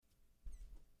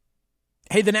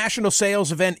Hey, the national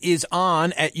sales event is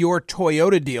on at your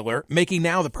Toyota dealer, making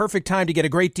now the perfect time to get a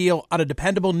great deal on a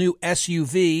dependable new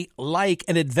SUV like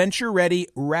an adventure-ready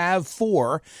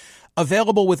RAV4.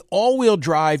 Available with all-wheel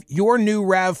drive, your new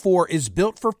RAV4 is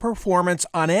built for performance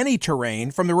on any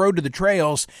terrain, from the road to the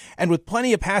trails, and with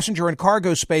plenty of passenger and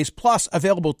cargo space, plus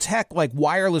available tech like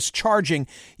wireless charging,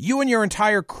 you and your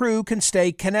entire crew can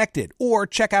stay connected. Or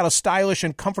check out a stylish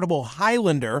and comfortable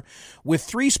Highlander with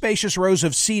 3 spacious rows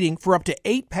of seating for up to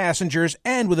 8 passengers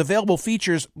and with available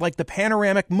features like the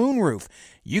panoramic moonroof.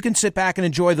 You can sit back and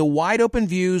enjoy the wide-open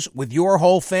views with your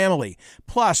whole family.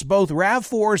 Plus, both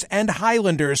RAV4s and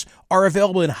Highlanders are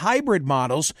available in hybrid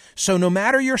models, so no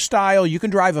matter your style, you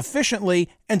can drive efficiently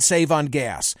and save on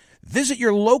gas. Visit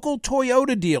your local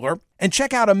Toyota dealer and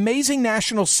check out amazing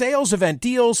national sales event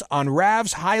deals on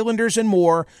RAVs, Highlanders, and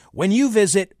more when you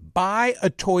visit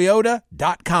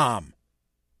buyatoyota.com.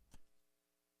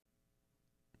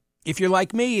 If you're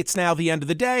like me, it's now the end of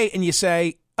the day and you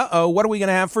say, what are we going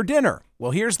to have for dinner?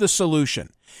 Well, here's the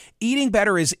solution. Eating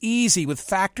better is easy with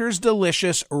Factor's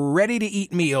delicious,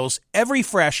 ready-to-eat meals. Every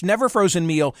fresh, never frozen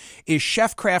meal is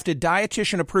chef-crafted,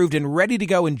 dietitian-approved, and ready to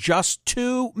go in just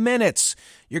 2 minutes.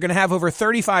 You're going to have over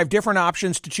 35 different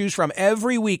options to choose from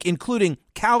every week, including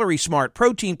Calorie Smart,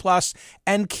 Protein Plus,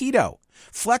 and Keto.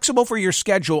 Flexible for your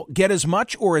schedule, get as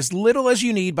much or as little as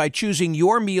you need by choosing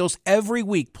your meals every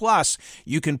week. Plus,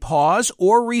 you can pause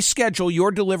or reschedule your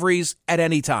deliveries at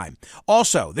any time.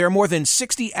 Also, there are more than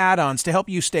 60 add-ons to help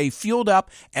you stay fueled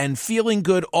up and feeling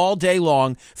good all day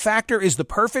long. Factor is the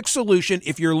perfect solution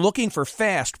if you're looking for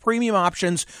fast, premium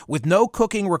options with no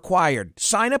cooking required.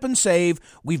 Sign up and save.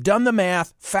 We've done the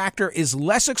math. Factor is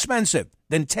less expensive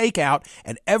than takeout,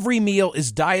 and every meal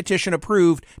is dietitian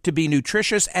approved to be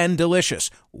nutritious and delicious.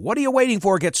 What are you waiting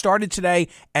for? Get started today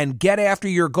and get after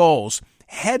your goals.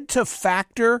 Head to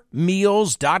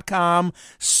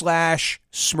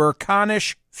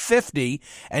factormeals.com/Smerconish50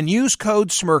 and use code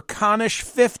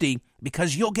Smerconish50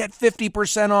 because you'll get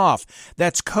 50% off.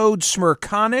 That's code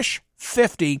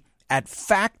Smerconish50 at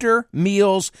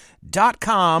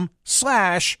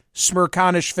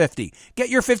factormeals.com/Smerconish50. Get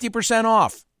your 50%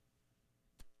 off.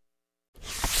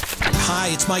 Hi,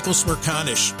 it's Michael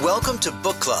Smerconish. Welcome to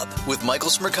Book Club with Michael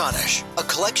Smerconish, a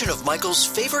collection of Michael's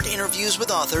favorite interviews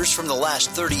with authors from the last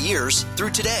 30 years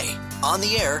through today, on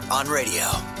the air, on radio.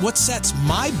 What sets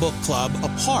my book club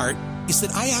apart is that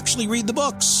I actually read the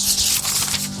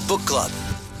books. Book Club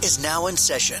is now in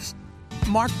session.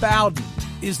 Mark Bowden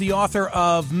is the author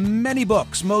of many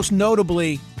books, most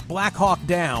notably Black Hawk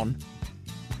Down.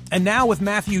 And now with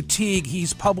Matthew Teague,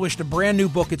 he's published a brand new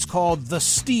book. It's called The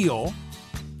Steal,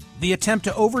 the attempt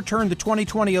to overturn the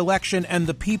 2020 election and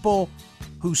the people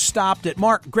who stopped it.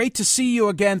 Mark, great to see you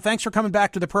again. Thanks for coming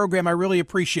back to the program. I really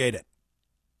appreciate it.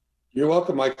 You're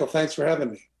welcome, Michael. Thanks for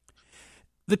having me.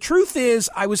 The truth is,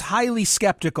 I was highly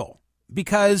skeptical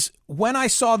because when I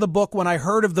saw the book, when I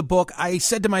heard of the book, I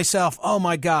said to myself, oh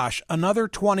my gosh, another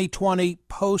 2020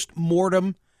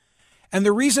 post-mortem. And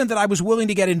the reason that I was willing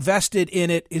to get invested in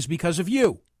it is because of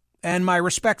you and my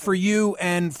respect for you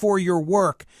and for your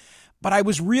work. But I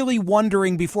was really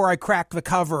wondering before I cracked the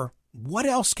cover, what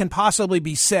else can possibly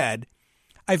be said?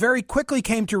 I very quickly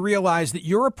came to realize that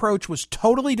your approach was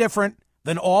totally different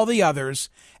than all the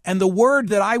others. And the word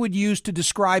that I would use to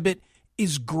describe it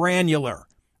is granular.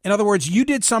 In other words, you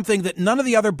did something that none of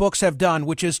the other books have done,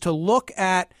 which is to look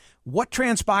at what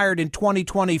transpired in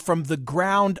 2020 from the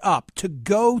ground up, to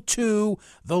go to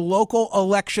the local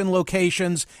election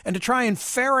locations and to try and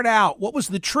ferret out what was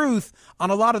the truth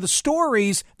on a lot of the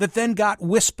stories that then got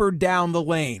whispered down the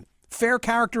lane. Fair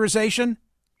characterization?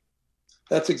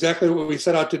 That's exactly what we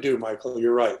set out to do, Michael.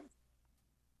 You're right.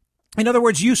 In other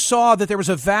words, you saw that there was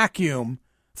a vacuum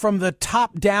from the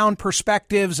top-down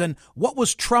perspectives and what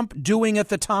was Trump doing at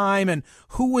the time and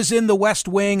who was in the West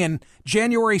Wing and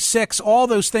January 6th, all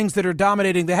those things that are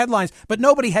dominating the headlines, but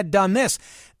nobody had done this.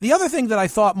 The other thing that I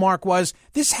thought, Mark, was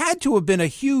this had to have been a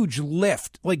huge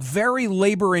lift, like very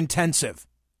labor-intensive.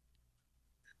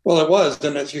 Well, it was,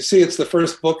 and as you see, it's the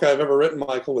first book I've ever written,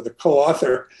 Michael, with a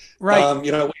co-author.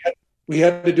 Right. We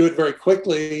had to do it very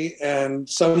quickly, and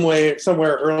somewhere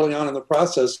early on in the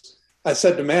process, I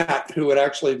said to Matt, who had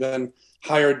actually been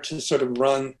hired to sort of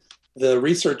run the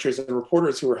researchers and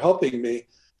reporters who were helping me,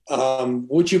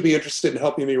 would you be interested in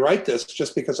helping me write this?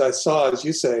 Just because I saw, as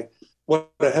you say, what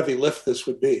a heavy lift this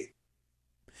would be.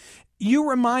 You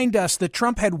remind us that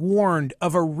Trump had warned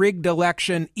of a rigged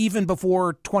election even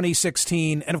before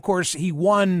 2016. And of course, he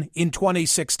won in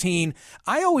 2016.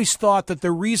 I always thought that the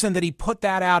reason that he put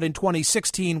that out in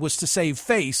 2016 was to save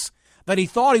face. that he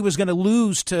thought he was going to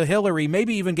lose to Hillary,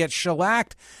 maybe even get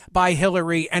shellacked by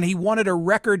Hillary, and he wanted a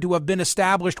record to have been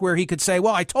established where he could say,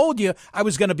 well, I told you I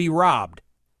was going to be robbed.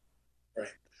 Right.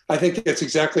 I think that's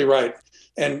exactly right.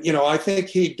 And, I think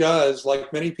he does,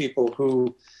 like many people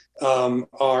who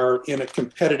are in a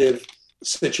competitive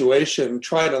situation,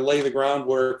 try to lay the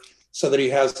groundwork so that he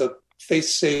has a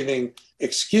face-saving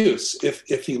excuse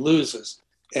if he loses.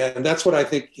 And that's what I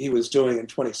think he was doing in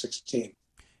 2016.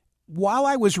 While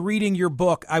I was reading your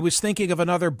book, I was thinking of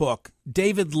another book.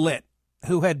 David Litt,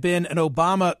 who had been an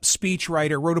Obama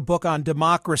speechwriter, wrote a book on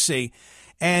democracy.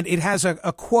 And it has a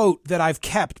quote that I've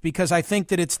kept because I think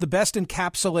that it's the best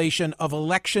encapsulation of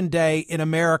Election Day in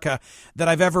America that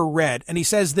I've ever read. And he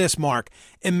says this, Mark,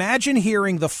 imagine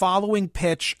hearing the following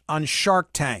pitch on Shark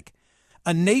Tank,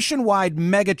 a nationwide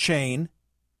mega chain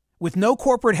with no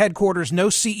corporate headquarters, no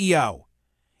CEO.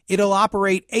 It'll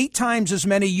operate 8 times as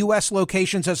many U.S.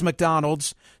 locations as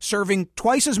McDonald's, serving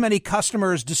twice as many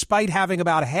customers despite having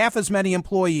about half as many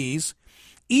employees.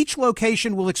 Each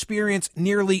location will experience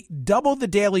nearly double the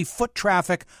daily foot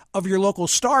traffic of your local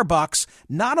Starbucks.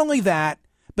 Not only that,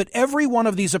 but every one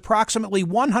of these approximately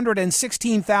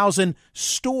 116,000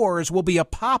 stores will be a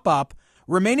pop-up,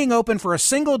 remaining open for a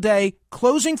single day,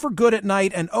 closing for good at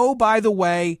night. And oh, by the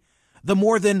way, the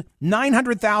more than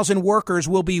 900,000 workers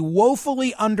will be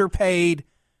woefully underpaid.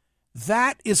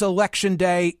 That is Election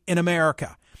Day in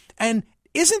America. And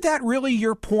isn't that really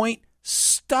your point?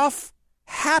 Stuff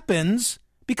happens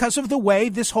because of the way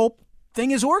this whole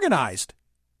thing is organized.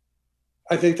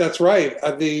 I think that's right.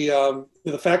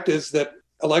 The fact is that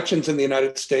elections in the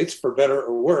United States, for better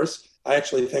or worse, I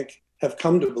actually think have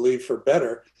come to believe for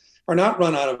better, are not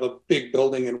run out of a big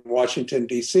building in Washington,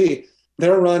 D.C.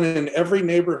 They're run in every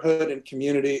neighborhood and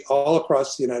community all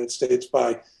across the United States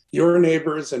by your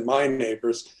neighbors and my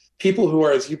neighbors, people who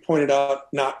are, as you pointed out,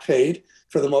 not paid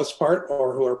for the most part,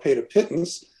 or who are paid a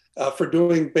pittance for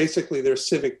doing basically their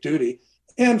civic duty.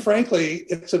 And frankly,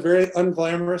 it's a very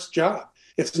unglamorous job.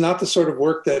 It's not the sort of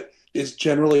work that is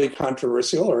generally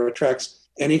controversial or attracts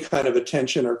any kind of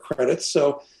attention or credit.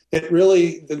 So it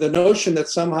really, the notion that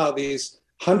somehow these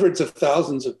hundreds of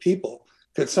thousands of people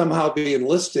could somehow be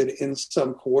enlisted in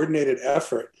some coordinated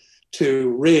effort to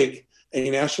rig a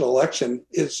national election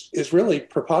is really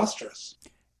preposterous.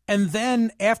 And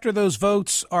then after those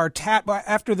votes are cast,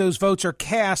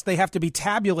 they have to be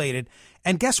tabulated.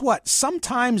 And guess what?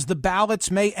 Sometimes the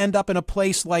ballots may end up in a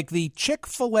place like the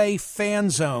Chick-fil-A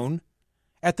fan zone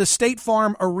at the State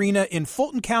Farm Arena in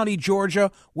Fulton County,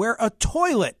 Georgia, where a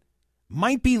toilet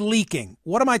might be leaking.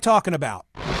 What am I talking about?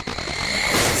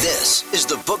 This is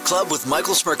the Book Club with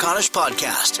Michael Smerconish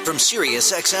podcast from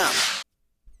SiriusXM.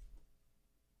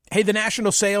 Hey, the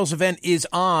national sales event is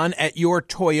on at your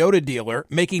Toyota dealer,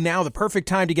 making now the perfect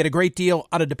time to get a great deal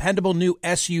on a dependable new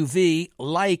SUV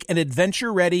like an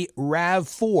adventure-ready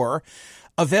RAV4.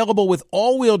 Available with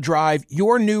all-wheel drive,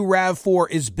 your new RAV4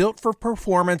 is built for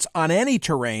performance on any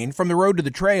terrain, from the road to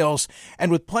the trails,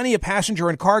 and with plenty of passenger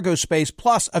and cargo space,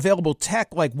 plus available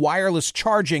tech like wireless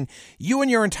charging, you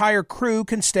and your entire crew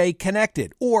can stay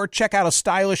connected. Or check out a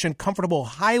stylish and comfortable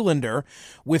Highlander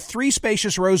with 3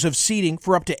 spacious rows of seating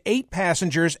for up to 8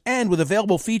 passengers, and with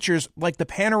available features like the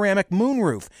panoramic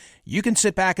moonroof. You can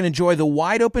sit back and enjoy the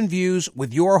wide-open views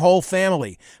with your whole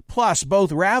family. Plus, both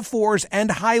RAV4s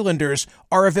and Highlanders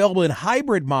are available in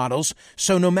hybrid models,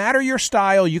 so no matter your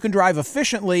style, you can drive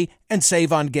efficiently and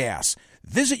save on gas.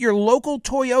 Visit your local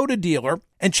Toyota dealer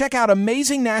and check out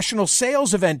amazing national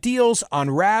sales event deals on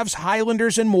RAVs,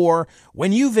 Highlanders, and more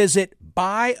when you visit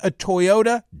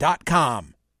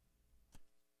buyatoyota.com.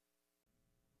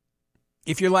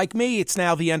 If you're like me, it's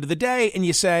now the end of the day, and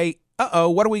you say,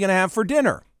 what are we going to have for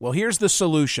dinner? Well, here's the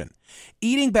solution.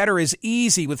 Eating better is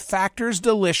easy with Factor's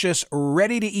delicious,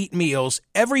 ready-to-eat meals.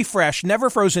 Every fresh,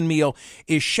 never frozen meal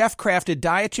is chef-crafted,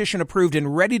 dietitian-approved,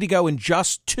 and ready to go in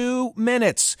just 2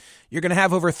 minutes. You're going to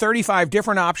have over 35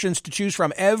 different options to choose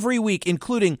from every week,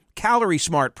 including Calorie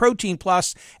Smart, Protein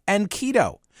Plus, and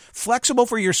Keto. Flexible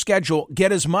for your schedule,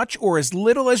 get as much or as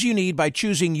little as you need by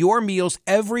choosing your meals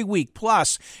every week.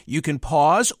 Plus, you can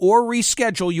pause or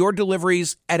reschedule your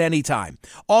deliveries at any time.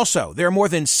 Also, there are more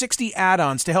than 60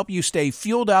 add-ons to help you stay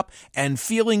fueled up and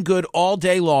feeling good all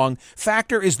day long.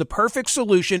 Factor is the perfect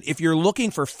solution if you're looking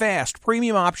for fast,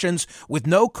 premium options with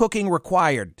no cooking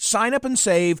required. Sign up and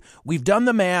save. We've done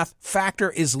the math. Factor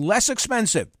is less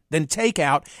expensive than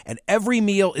takeout, and every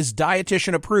meal is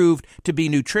dietitian approved to be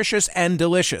nutritious and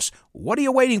delicious. What are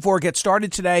you waiting for? Get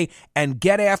started today and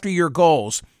get after your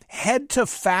goals. Head to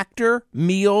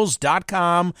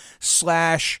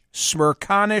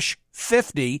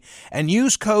factormeals.com/Smerconish50 and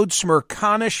use code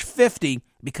Smerconish50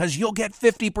 because you'll get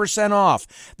 50% off.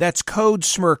 That's code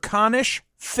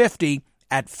Smerconish50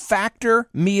 at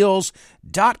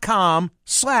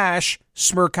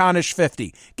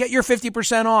factormeals.com/Smerconish50. Get your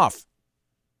 50% off.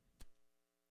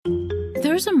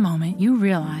 There's a moment you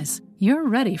realize you're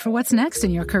ready for what's next in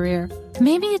your career.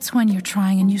 Maybe it's when you're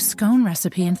trying a new scone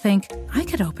recipe and think, I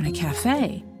could open a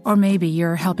cafe. Or maybe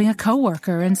you're helping a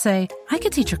coworker and say, I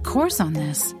could teach a course on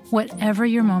this. Whatever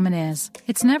your moment is,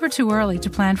 it's never too early to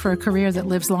plan for a career that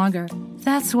lives longer.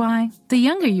 That's why, the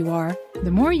younger you are,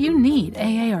 the more you need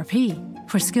AARP.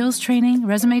 For skills training,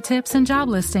 resume tips, and job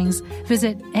listings,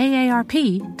 visit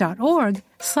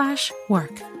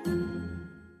aarp.org/work.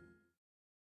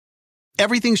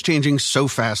 Everything's changing so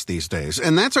fast these days,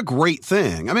 and that's a great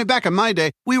thing. I mean, back in my day,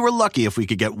 we were lucky if we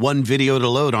could get one video to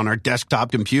load on our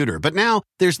desktop computer. But now,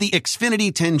 there's the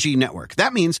Xfinity 10G network.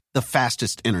 That means the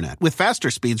fastest internet, with faster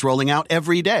speeds rolling out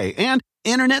every day, and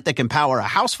internet that can power a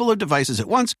house full of devices at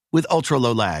once with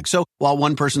ultra-low lag. So while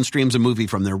one person streams a movie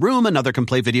from their room, another can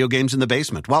play video games in the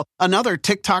basement, while another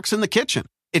TikToks in the kitchen.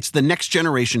 It's the next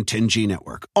generation 10G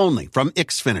network, only from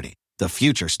Xfinity. The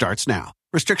future starts now.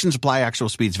 Restrictions apply. Actual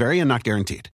speeds vary and not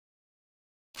guaranteed.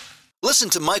 Listen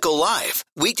to Michael live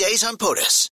weekdays on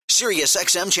POTUS, Sirius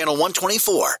XM channel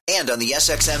 124, and on the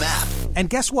SXM app. And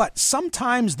guess what?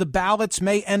 Sometimes the ballots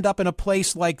may end up in a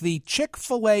place like the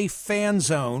Chick-fil-A fan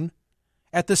zone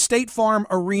at the State Farm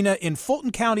Arena in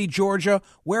Fulton County, Georgia,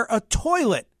 where a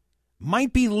toilet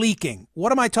might be leaking.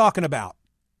 What am I talking about?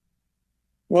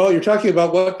 Well, you're talking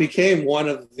about what became one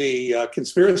of the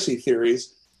conspiracy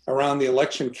theories around the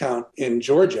election count in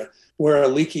Georgia, where a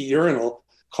leaky urinal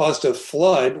caused a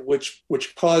flood, which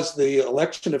caused the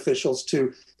election officials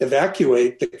to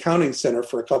evacuate the counting center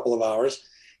for a couple of hours.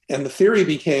 And the theory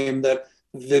became that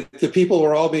the people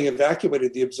were all being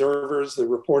evacuated, the observers, the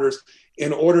reporters,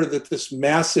 in order that this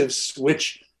massive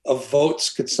switch of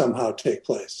votes could somehow take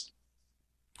place.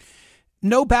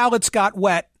 No ballots got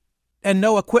wet and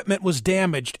no equipment was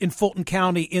damaged in Fulton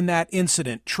County in that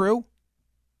incident. True?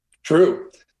 True.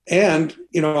 And,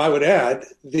 I would add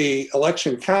the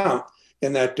election count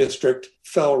in that district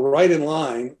fell right in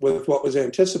line with what was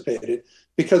anticipated,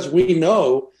 because we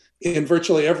know in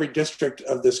virtually every district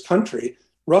of this country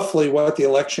roughly what the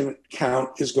election count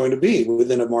is going to be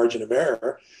within a margin of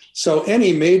error. So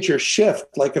any major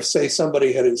shift, like if, say,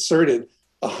 somebody had inserted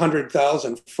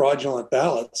 100,000 fraudulent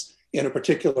ballots in a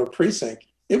particular precinct,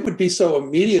 it would be so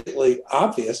immediately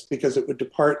obvious because it would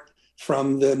depart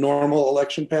from the normal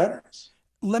election patterns.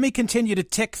 Let me continue to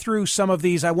tick through some of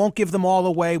these. I won't give them all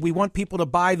away. We want people to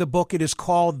buy the book. It is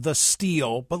called The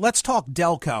Steal. But let's talk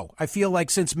Delco. I feel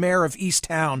like since mayor of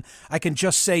Easttown, I can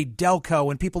just say Delco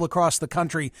and people across the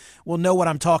country will know what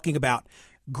I'm talking about.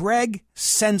 Greg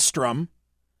Senstrom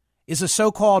is a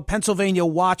so-called Pennsylvania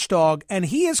watchdog, and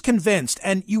he is convinced,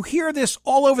 and you hear this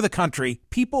all over the country,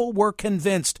 people were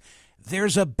convinced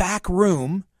there's a back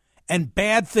room and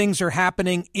bad things are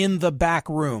happening in the back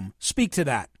room. Speak to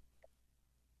that.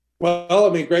 Well,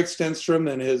 Greg Stenstrom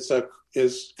and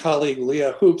his colleague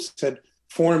Leah Hoops had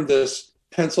formed this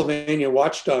Pennsylvania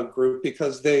watchdog group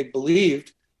because they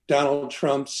believed Donald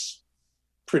Trump's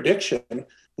prediction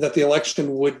that the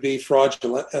election would be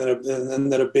fraudulent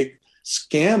and that a big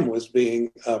scam was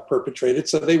being perpetrated.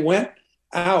 So they went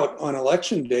out on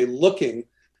election day looking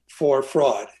for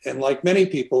fraud. And like many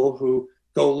people who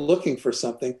go looking for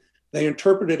something, they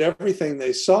interpreted everything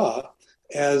they saw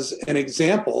as an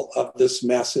example of this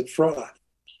massive fraud.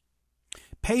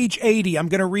 Page 80, I'm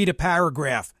going to read a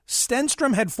paragraph.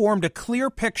 Stenstrom had formed a clear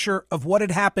picture of what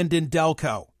had happened in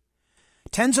Delco.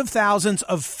 Tens of thousands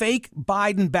of fake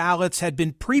Biden ballots had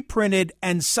been pre-printed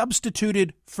and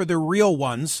substituted for the real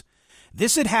ones.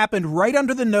 This had happened right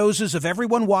under the noses of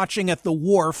everyone watching at the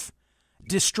wharf,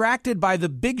 distracted by the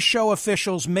big show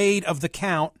officials made of the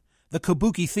count, the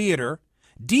Kabuki Theater.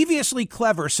 Deviously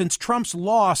clever, since Trump's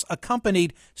loss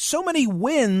accompanied so many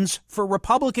wins for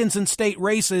Republicans in state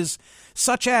races,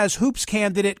 such as Hoops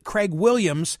candidate Craig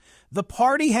Williams, the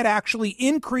party had actually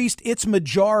increased its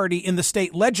majority in the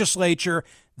state legislature.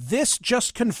 This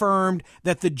just confirmed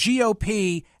that the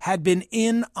GOP had been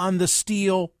in on the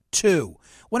steal, too.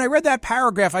 When I read that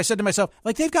paragraph, I said to myself,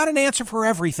 they've got an answer for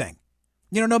everything.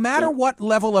 No matter what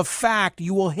level of fact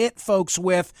you will hit folks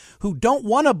with who don't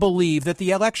want to believe that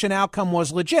the election outcome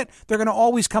was legit, they're going to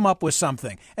always come up with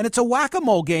something. And it's a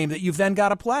whack-a-mole game that you've then got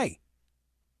to play.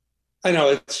 I know.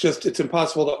 It's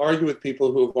impossible to argue with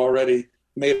people who have already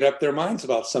made up their minds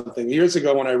about something. Years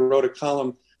ago, when I wrote a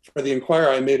column for the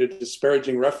Inquirer, I made a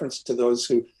disparaging reference to those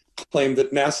who claimed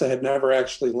that NASA had never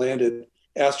actually landed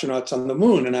astronauts on the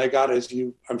moon. And I got, as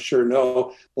you, I'm sure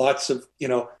know, lots of,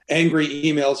 angry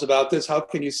emails about this. How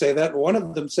can you say that? And one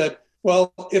of them said,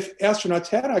 well, if astronauts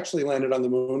had actually landed on the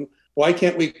moon, why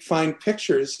can't we find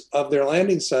pictures of their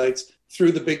landing sites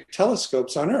through the big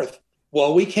telescopes on Earth?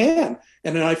 Well, we can.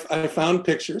 And then I found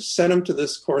pictures, sent them to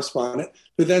this correspondent,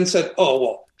 who then said, oh,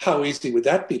 well, how easy would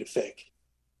that be to fake?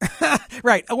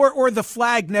 Right. Or the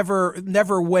flag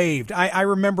never waved. I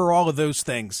remember all of those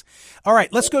things. All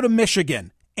right, let's go to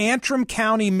Michigan. Antrim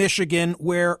County, Michigan,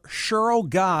 where Cheryl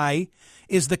Guy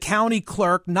is the county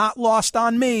clerk. Not lost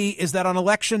on me is that on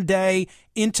Election Day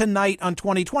into night on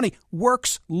 2020,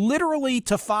 works literally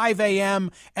to 5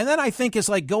 a.m. and then I think is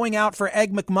like going out for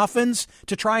Egg McMuffins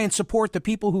to try and support the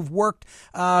people who've worked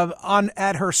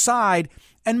at her side,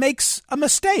 and makes a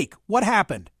mistake. What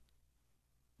happened?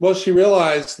 Well, she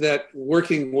realized that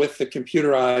working with the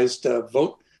computerized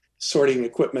vote sorting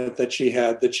equipment that she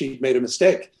had, that she'd made a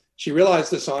mistake. She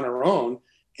realized this on her own,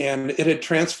 and it had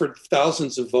transferred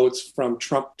thousands of votes from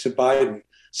Trump to Biden.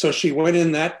 So she went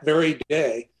in that very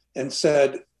day and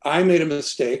said, I made a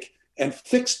mistake, and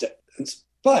fixed it.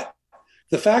 But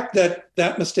the fact that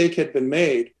that mistake had been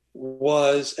made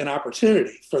was an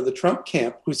opportunity for the Trump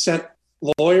camp, who sent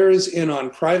lawyers in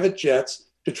on private jets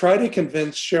to try to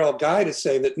convince Cheryl Guy to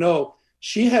say that, no,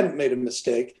 she hadn't made a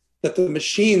mistake, that the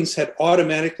machines had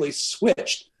automatically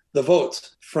switched the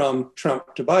votes from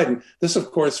Trump to Biden. This,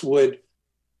 of course, would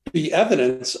be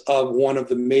evidence of one of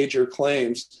the major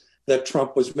claims that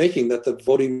Trump was making, that the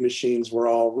voting machines were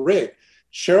all rigged.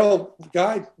 Cheryl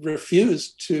Guy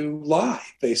refused to lie,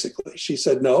 basically. She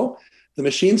said, no, the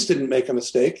machines didn't make a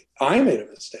mistake. I made a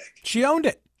mistake. She owned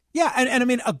it. Yeah, and I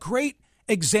mean, a great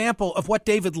example of what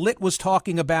David Litt was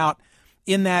talking about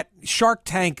in that Shark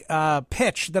Tank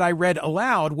pitch that I read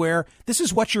aloud, where this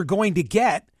is what you're going to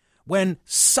get when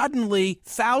suddenly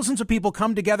thousands of people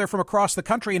come together from across the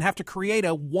country and have to create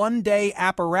a one-day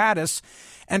apparatus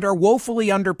and are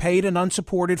woefully underpaid and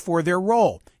unsupported for their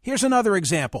role. Here's another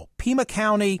example. Pima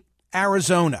County,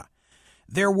 Arizona.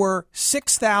 There were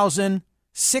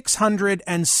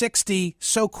 6,660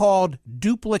 so-called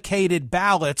duplicated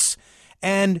ballots,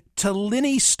 and to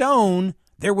Linnie Stone,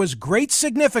 there was great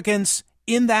significance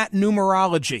in that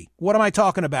numerology. What am I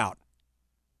talking about?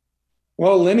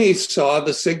 Well, Linnie saw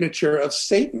the signature of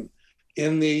Satan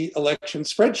in the election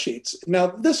spreadsheets. Now,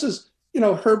 this is,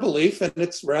 her belief, and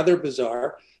it's rather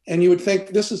bizarre. And you would think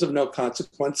this is of no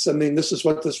consequence. I mean, this is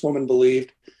what this woman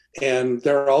believed. And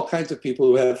there are all kinds of people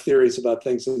who have theories about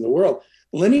things in the world.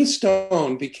 Linnie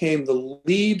Stone became the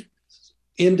lead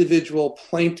individual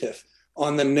plaintiff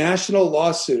on the national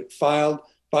lawsuit filed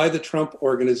by the Trump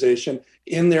Organization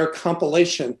in their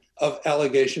compilation of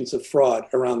allegations of fraud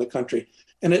around the country.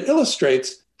 And it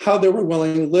illustrates how they were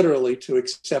willing literally to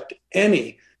accept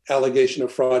any allegation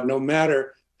of fraud, no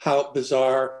matter how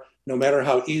bizarre, no matter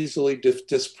how easily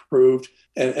disproved,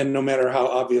 and no matter how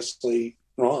obviously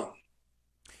wrong.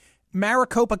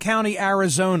 Maricopa County,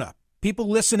 Arizona. People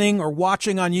listening or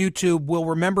watching on YouTube will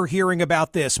remember hearing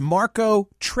about this. Marko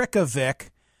Trikovic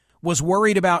was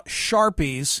worried about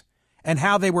Sharpies and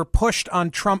how they were pushed on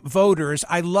Trump voters.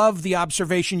 I love the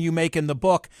observation you make in the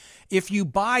book. If you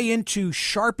buy into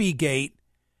Sharpiegate,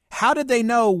 how did they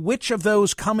know which of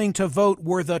those coming to vote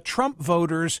were the Trump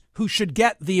voters who should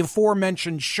get the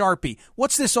aforementioned Sharpie?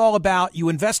 What's this all about? You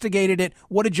investigated it.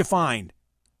 What did you find?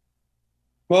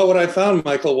 Well, what I found,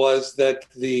 Michael, was that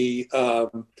the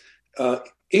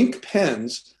ink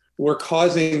pens were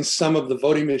causing some of the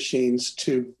voting machines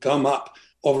to gum up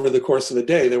over the course of the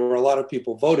day. There were a lot of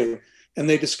people voting, and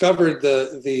they discovered,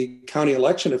 the county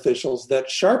election officials, that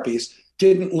Sharpies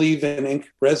didn't leave an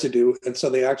ink residue, and so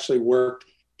they actually worked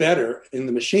better in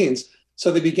the machines.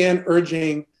 So they began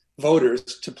urging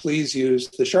voters to please use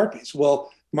the Sharpies.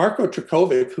 Well, Marko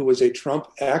Trikovic, who was a Trump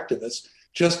activist,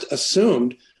 just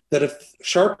assumed that if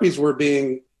Sharpies were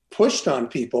being pushed on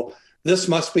people, this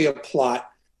must be a plot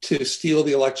to steal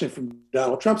the election from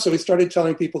Donald Trump. So he started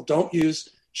telling people, don't use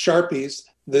Sharpies.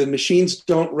 The machines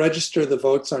don't register the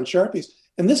votes on Sharpies.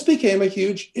 And this became a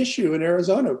huge issue in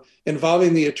Arizona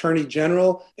involving the attorney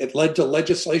general. It led to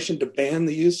legislation to ban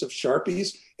the use of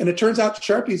Sharpies. And it turns out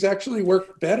Sharpies actually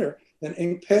work better than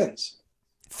ink pens.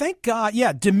 Thank God.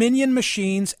 Yeah, Dominion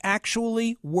machines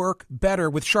actually work better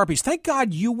with Sharpies. Thank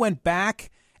God you went back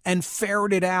and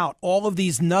ferreted out all of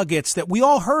these nuggets that we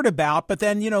all heard about, but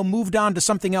then, moved on to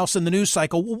something else in the news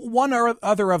cycle. One or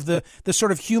other of the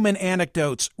sort of human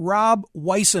anecdotes. Rob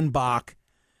Weissenbach,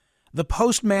 the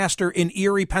postmaster in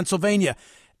Erie, Pennsylvania.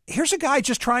 Here's a guy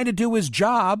just trying to do his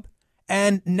job,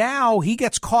 And now he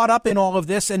gets caught up in all of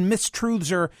this and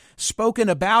mistruths are spoken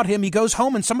about him. He goes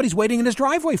home and somebody's waiting in his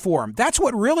driveway for him. That's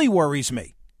what really worries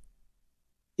me.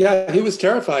 Yeah, he was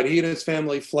terrified. He and his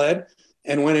family fled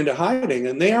and went into hiding.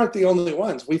 And they aren't the only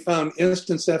ones. We found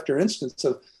instance after instance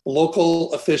of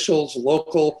local officials,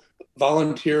 local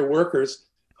volunteer workers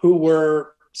who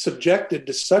were subjected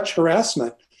to such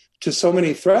harassment, to so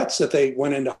many threats, that they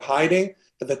went into hiding,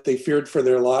 that they feared for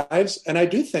their lives. And I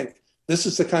do think this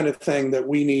is the kind of thing that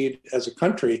we need as a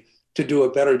country to do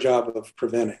a better job of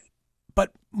preventing.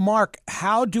 But Mark,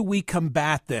 how do we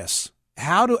combat this?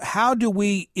 How do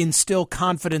we instill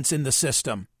confidence in the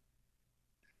system?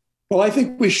 Well, I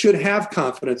think we should have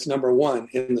confidence, number one,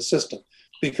 in the system,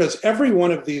 because every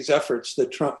one of these efforts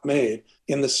that Trump made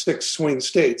in the 6 swing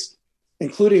states,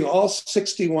 including all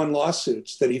 61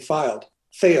 lawsuits that he filed,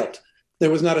 failed.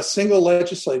 There was not a single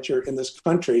legislature in this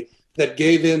country that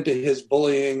gave in to his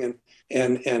bullying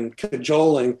and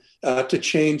cajoling to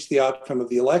change the outcome of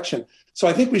the election. So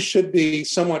I think we should be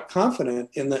somewhat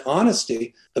confident in the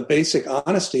honesty, the basic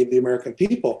honesty of the American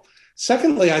people.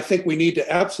 Secondly, I think we need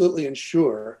to absolutely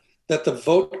ensure that the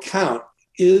vote count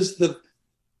is the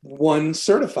one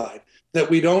certified, that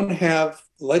we don't have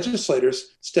legislators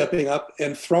stepping up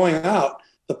and throwing out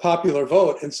the popular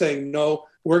vote and saying, no,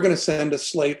 we're going to send a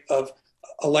slate of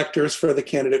electors for the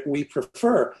candidate we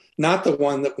prefer, not the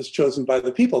one that was chosen by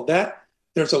the people. That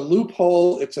there's a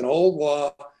loophole. It's an old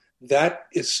law. That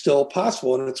is still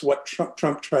possible, and it's what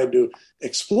Trump tried to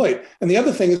exploit. And the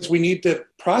other thing is we need to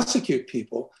prosecute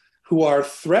people who are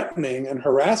threatening and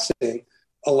harassing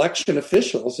election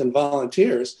officials and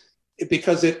volunteers,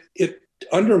 because it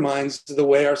undermines the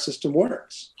way our system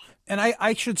works. And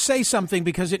I should say something,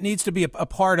 because it needs to be a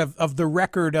part of the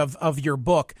record of your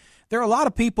book. There are a lot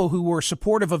of people who were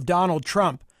supportive of Donald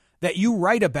Trump that you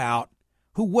write about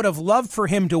who would have loved for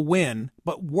him to win,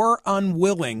 but were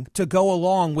unwilling to go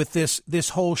along with this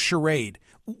whole charade.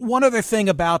 One other thing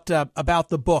about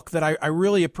the book that I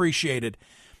really appreciated,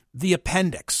 the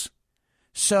appendix.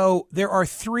 So there are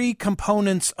 3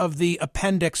 components of the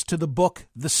appendix to the book,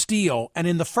 The Steal. And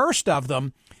in the first of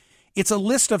them, it's a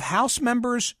list of House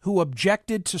members who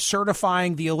objected to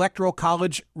certifying the Electoral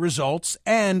College results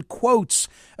and quotes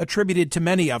attributed to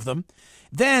many of them.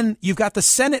 Then you've got the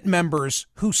Senate members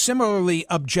who similarly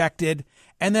objected.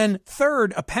 And then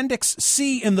third, Appendix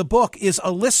C in the book is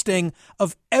a listing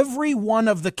of every one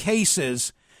of the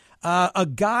cases, a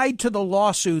guide to the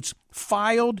lawsuits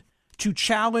filed to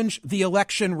challenge the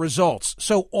election results.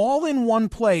 So all in one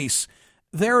place,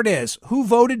 there it is. Who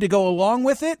voted to go along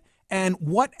with it and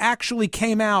what actually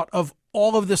came out of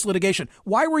all of this litigation?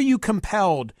 Why were you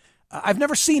compelled? I've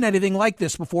never seen anything like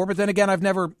this before, but then again, I've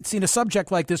never seen a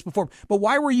subject like this before. But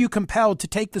why were you compelled to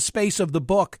take the space of the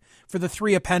book for the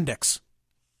 3 appendix?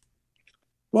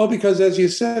 Well, because as you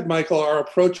said, Michael, our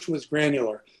approach was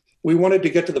granular. We wanted to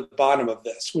get to the bottom of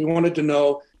this. We wanted to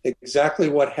know exactly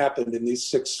what happened in these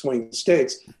 6 swing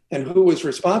states and who was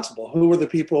responsible. Who were the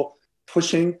people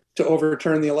pushing to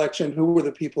overturn the election? Who were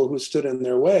the people who stood in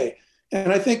their way?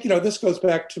 And I think, this goes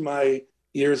back to my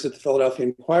years at the Philadelphia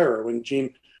Inquirer, when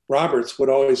Gene Roberts would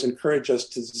always encourage us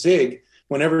to zig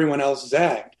when everyone else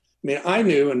zagged. I mean, I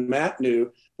knew and Matt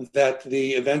knew that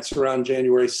the events around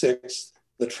January 6th,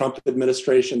 the Trump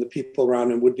administration, the people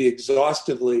around him would be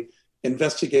exhaustively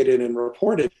investigated and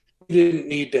reported. We didn't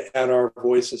need to add our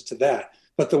voices to that.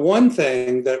 But the one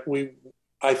thing that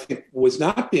I think was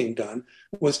not being done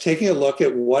was taking a look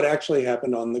at what actually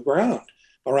happened on the ground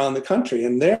around the country.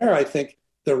 And there, I think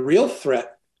the real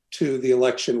threat to the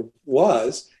election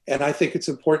was, and I think it's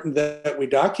important that we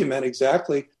document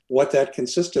exactly what that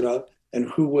consisted of and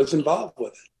who was involved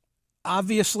with it.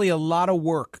 Obviously, a lot of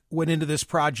work went into this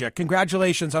project.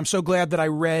 Congratulations. I'm so glad that I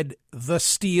read The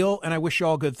Steal, and I wish you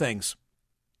all good things.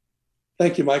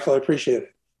 Thank you, Michael. I appreciate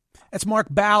it. That's Mark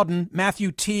Bowden.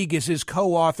 Matthew Teague is his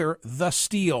co-author, The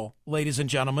Steal, ladies and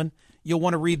gentlemen. You'll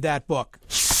want to read that book.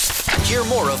 Hear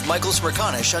more of Michael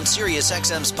Smerconish on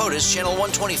SiriusXM's POTUS Channel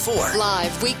 124.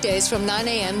 Live weekdays from 9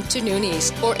 a.m. to noon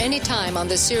East or anytime on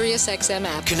the SiriusXM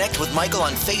app. Connect with Michael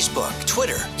on Facebook,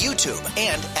 Twitter, YouTube,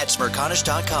 and at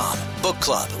Smerconish.com. Book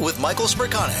Club with Michael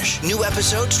Smerconish. New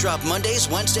episodes drop Mondays,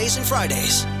 Wednesdays, and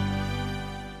Fridays.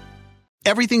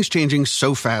 Everything's changing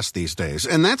so fast these days,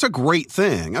 and that's a great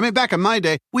thing. I mean, back in my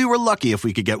day, we were lucky if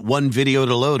we could get one video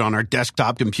to load on our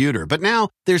desktop computer. But now,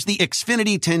 there's the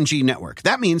Xfinity 10G network.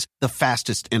 That means the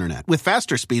fastest internet, with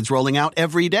faster speeds rolling out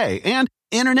every day, and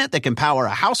internet that can power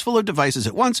a house full of devices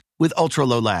at once with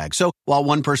ultra-low lag. So while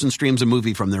one person streams a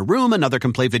movie from their room, another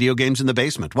can play video games in the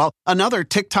basement, while another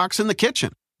TikToks in the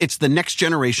kitchen. It's the next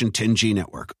generation 10G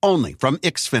network, only from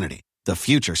Xfinity. The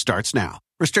future starts now.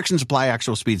 Restrictions apply.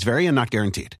 Actual speeds vary and not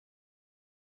guaranteed.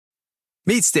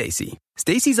 Meet Stacy.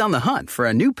 Stacy's on the hunt for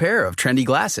a new pair of trendy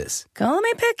glasses. Call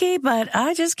me picky, but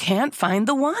I just can't find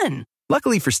the one.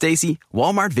 Luckily for Stacy,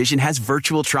 Walmart Vision has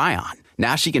virtual try-on.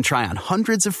 Now she can try on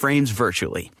hundreds of frames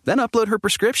virtually, then upload her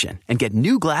prescription and get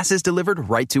new glasses delivered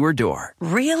right to her door.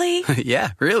 Really?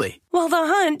 Yeah, really. Well, the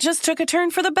hunt just took a turn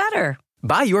for the better.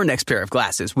 Buy your next pair of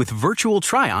glasses with virtual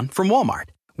try-on from Walmart.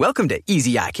 Welcome to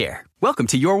Easy Eye Care. Welcome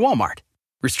to your Walmart.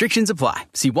 Restrictions apply.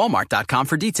 See walmart.com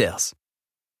for details.